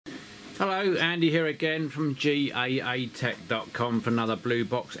Hello, Andy here again from gaatech.com for another Blue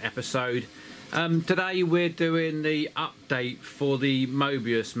Box episode. Today we're doing the update for the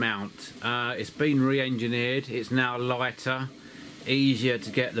Mobius mount. It's been re-engineered, it's now lighter, easier to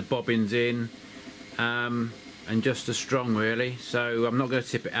get the bobbins in, and just as strong really. So I'm not going to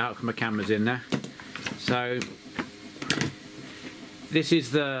tip it out because my camera's in there. So this is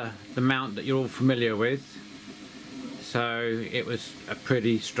the mount that you're all familiar with. So it was a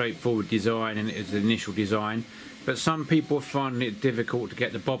pretty straightforward design, and it was the initial design, but some people find it difficult to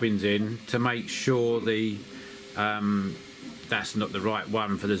get the bobbins in to make sure the that's not the right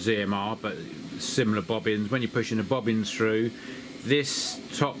one for the ZMR, but similar bobbins. When you're pushing the bobbins through, this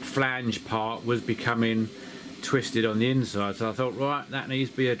top flange part was becoming twisted on the inside, so I thought, right, that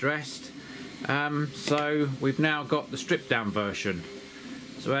needs to be addressed. So we've now got the stripped down version.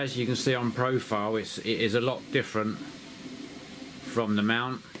 So as you can see on profile, it is a lot different from the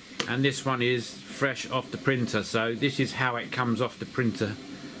mount, and this one is fresh off the printer. So this is how it comes off the printer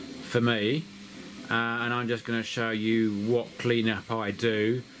for me, and I'm just going to show you what cleanup I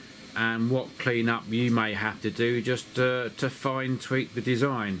do and what cleanup you may have to do just to fine tweak the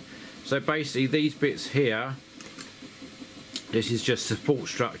design. So basically these bits here, this is just support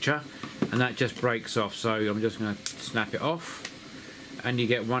structure, and that just breaks off, so I'm just going to snap it off, and you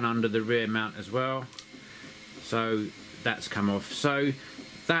get one under the rear mount as well. So that's come off. So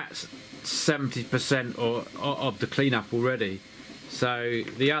that's 70% of the cleanup already. So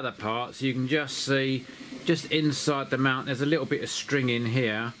the other parts, you can just see just inside the mount there's a little bit of string in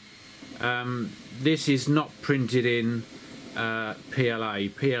here. This is not printed in PLA.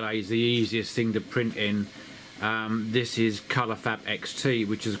 PLA is the easiest thing to print in. This is ColorFab XT,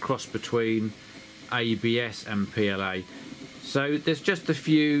 which is a cross between ABS and PLA. So there's just a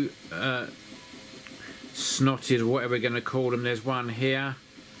few snotted, or whatever we're going to call them. There's one here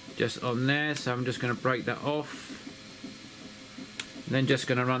just on there, so I'm just going to break that off, and then just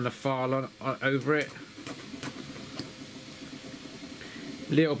going to run the file over it.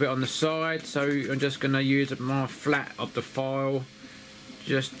 A little bit on the side, so I'm just going to use my flat of the file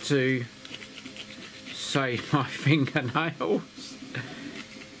just to save my fingernails.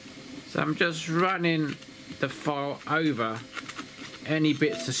 So I'm just running the file over any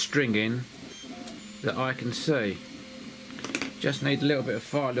bits of stringing that I can see. Just need a little bit of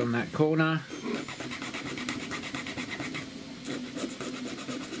file on that corner.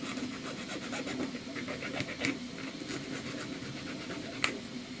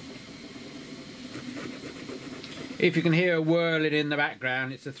 If you can hear a whirling in the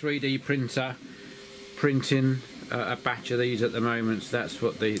background, it's a 3D printer printing a batch of these at the moment, so that's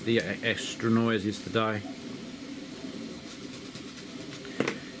what the extra noise is today.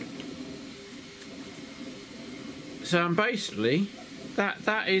 So basically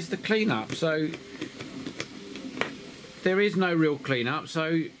that is the cleanup. So there is no real cleanup, so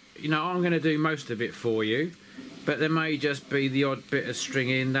you know, I'm going to do most of it for you, but there may just be the odd bit of string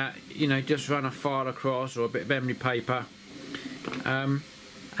in that, you know, just run a file across, or a bit of emery paper, and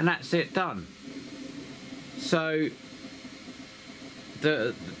that's it, done. So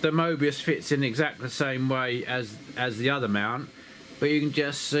the Mobius fits in exactly the same way as the other mount, but you can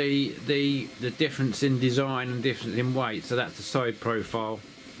just see the difference in design and difference in weight. So that's the side profile,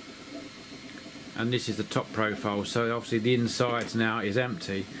 and this is the top profile. So obviously the inside now is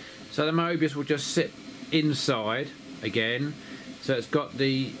empty, so the Mobius will just sit inside again. So it's got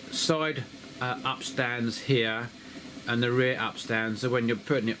the side upstands here and the rear upstands, so when you're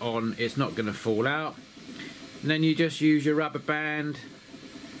putting it on, it's not going to fall out. And then you just use your rubber band,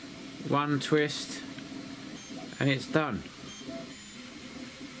 one twist, and it's done.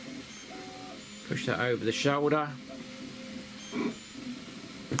 Push that over the shoulder.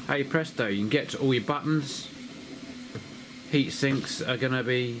 Hey presto, you can get to all your buttons. Heat sinks are going to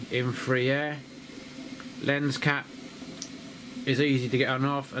be in free air. Lens cap is easy to get on and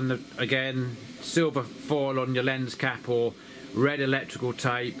off, and again, silver foil on your lens cap or red electrical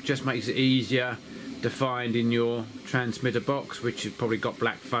tape just makes it easier to find in your transmitter box, which has probably got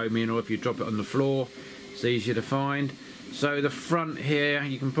black foam in, or if you drop it on the floor, it's easier to find. So the front here,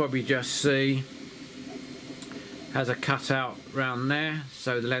 you can probably just see, has a cutout round there,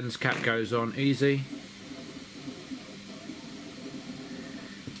 so the lens cap goes on easy.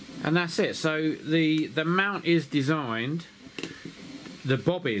 And that's it. So the mount is designed, the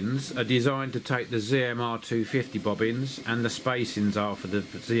bobbins are designed to take the ZMR250 bobbins, and the spacings are for the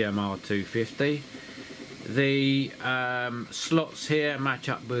ZMR250. The slots here match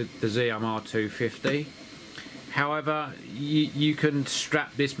up with the ZMR250. However, you can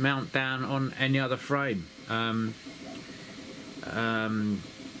strap this mount down on any other frame.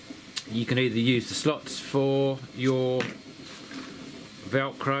 you can either use the slots for your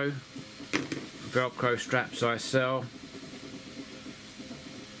Velcro straps I sell.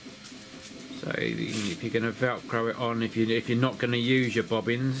 So if you're going to Velcro it on, if you're not going to use your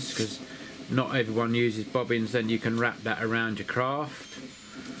bobbins, because not everyone uses bobbins, then you can wrap that around your craft,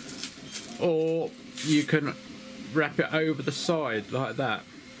 or you can wrap it over the side like that,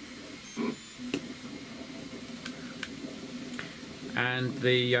 and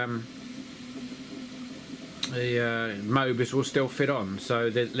the Mobius will still fit on. So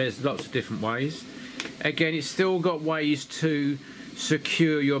there's lots of different ways. Again, it's still got ways to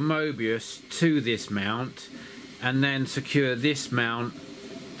secure your Mobius to this mount, and then secure this mount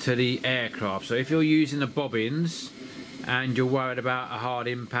to the aircraft. So if you're using the bobbins and you're worried about a hard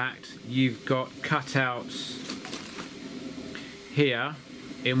impact, you've got cutouts here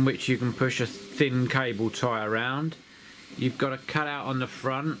in which you can push a thin cable tie around. You've got a cutout on the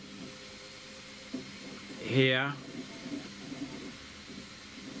front here,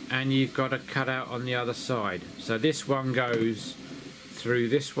 and you've got a cutout on the other side. So this one goes through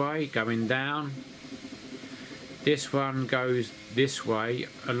this way, going down. This one goes this way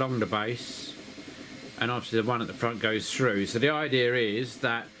along the base, and obviously the one at the front goes through. So the idea is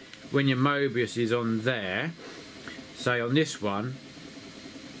that when your Mobius is on there, say on this one,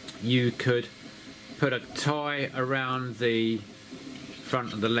 you could put a tie around the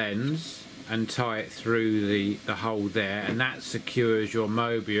front of the lens and tie it through the hole there, and that secures your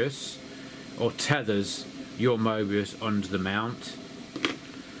Mobius, or tethers your Mobius onto the mount.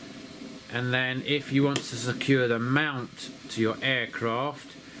 And then if you want to secure the mount to your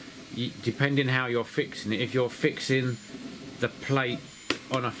aircraft, depending how you're fixing it, if you're fixing the plate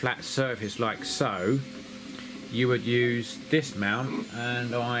on a flat surface like so, you would use this mount,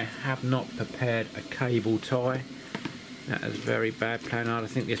 and I have not prepared a cable tie. That is very bad plan. I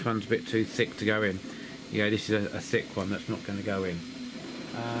think this one's a bit too thick to go in. Yeah, this is a thick one that's not going to go in.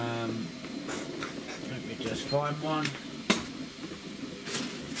 Let me just find one.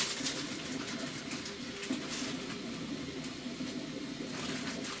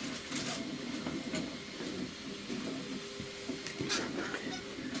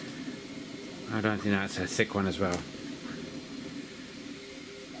 I don't think that's a thick one as well.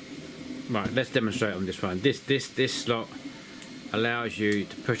 Right, let's demonstrate on this one. This slot allows you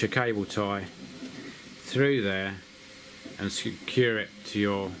to push a cable tie through there and secure it to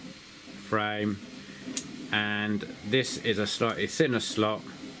your frame, and this is a slightly thinner slot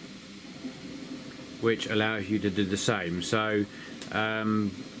which allows you to do the same. So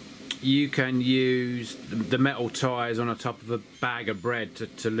you can use the metal ties on the top of a bag of bread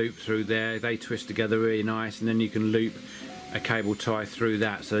to loop through there. They twist together really nice, and then you can loop a cable tie through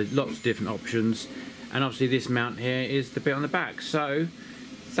that. So lots of different options. And obviously this mount here is the bit on the back. So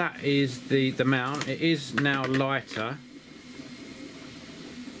that is the mount. It is now lighter.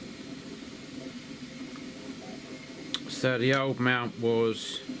 So the old mount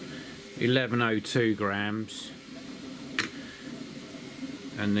was 1102 grams,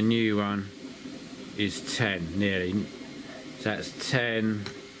 and the new one is 10 nearly. So that's 10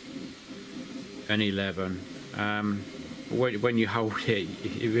 and 11. When you hold it,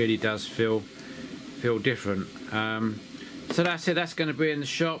 it really does feel different. So that's it. That's going to be in the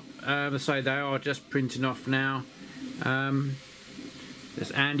shop. So they are just printing off now.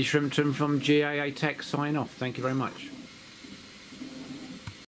 There's Andy Shrimpton from GAA Tech sign off. Thank you very much.